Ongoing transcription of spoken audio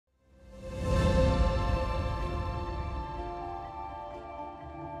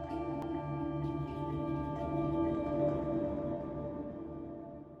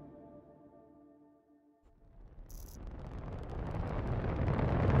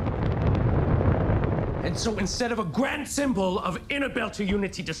And so instead of a grand symbol of inner Belter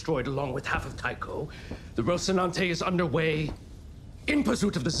unity destroyed along with half of Tycho, the Rocinante is underway in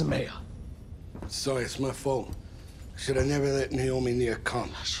pursuit of the Zemea. Sorry, it's my fault. Should have never let Naomi near come.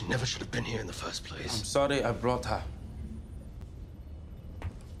 She never should have been here in the first place. I'm sorry I brought her.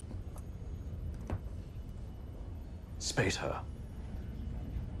 Spade her.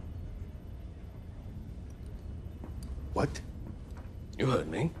 What? You heard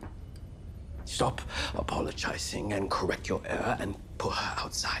me. Stop apologizing and correct your error and put her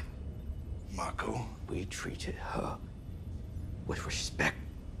outside. Marco? We treated her with respect.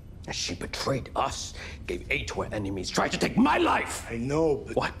 And she betrayed us, gave aid to her enemies, tried to take my life! I know,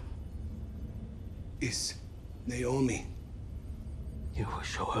 but... What? It's Naomi. You will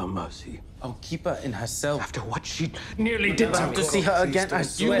show her mercy. I'll keep her in her cell. After what she nearly did Never to have me. to see her again, I You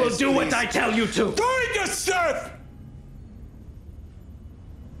swear. will do what I tell you to! Do it yourself!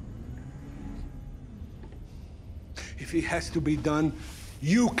 If it has to be done,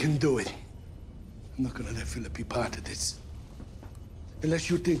 you can do it. I'm not gonna let Filip be part of this.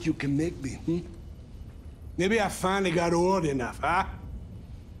 Unless you think you can make me, hmm? Maybe I finally got old enough, huh?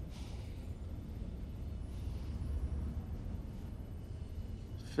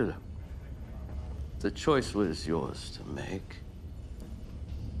 Filip, the choice was yours to make.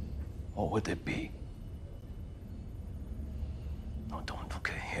 What would it be? No, don't look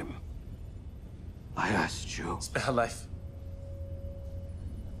at him. I asked you. Spare her life.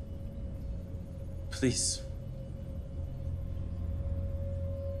 Please.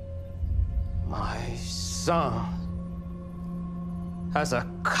 My son has a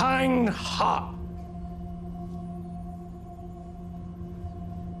kind heart.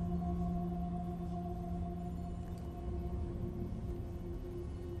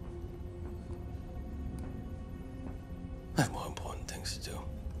 I have more important things to do.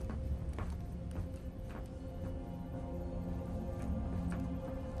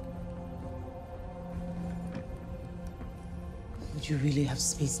 Would you really have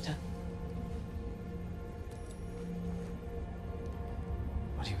spaced her?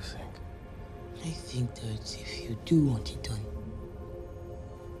 What do you think? I think that if you do want it done,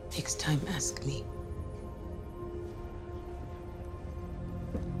 next time ask me.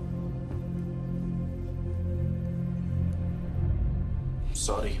 I'm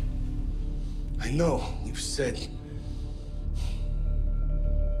sorry. I know, you said.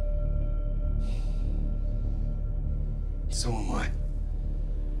 So am I.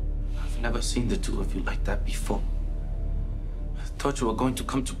 I've never seen the two of you like that before. I thought you were going to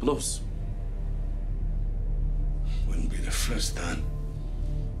come to blows. Wouldn't be the first time.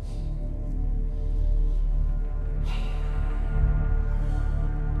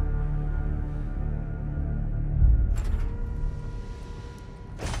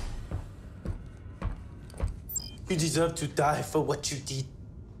 You deserve to die for what you did.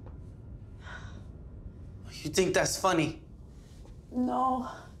 You think that's funny? No.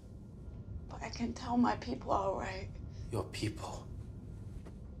 But I can tell my people are all right. Your people.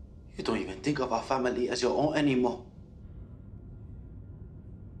 You don't even think of our family as your own anymore.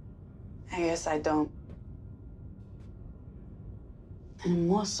 I guess I don't. And I'm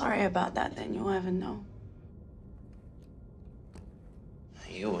more sorry about that than you'll ever know.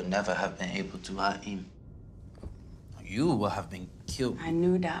 You would never have been able to hurt him. You would have been killed. I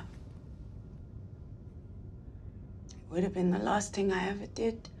knew that. It would have been the last thing I ever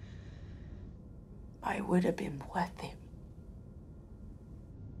did. But it would have been worth it.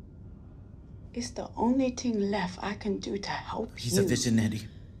 It's the only thing left I can do to help He's you. a visionary.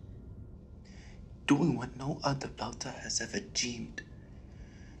 Doing what no other belter has ever dreamed.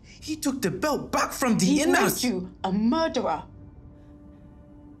 He took the belt back from the He Inaros. made you a murderer.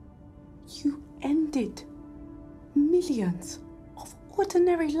 You ended millions of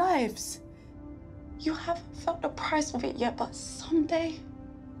ordinary lives. You haven't felt the price of it yet, but someday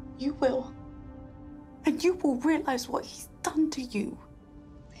you will. And you will realize what he's done to you.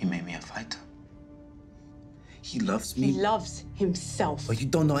 He made me a fighter. He loves me. He loves himself. But you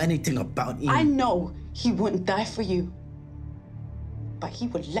don't know anything about him. I know he wouldn't die for you, but he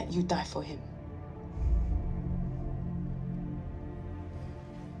would let you die for him.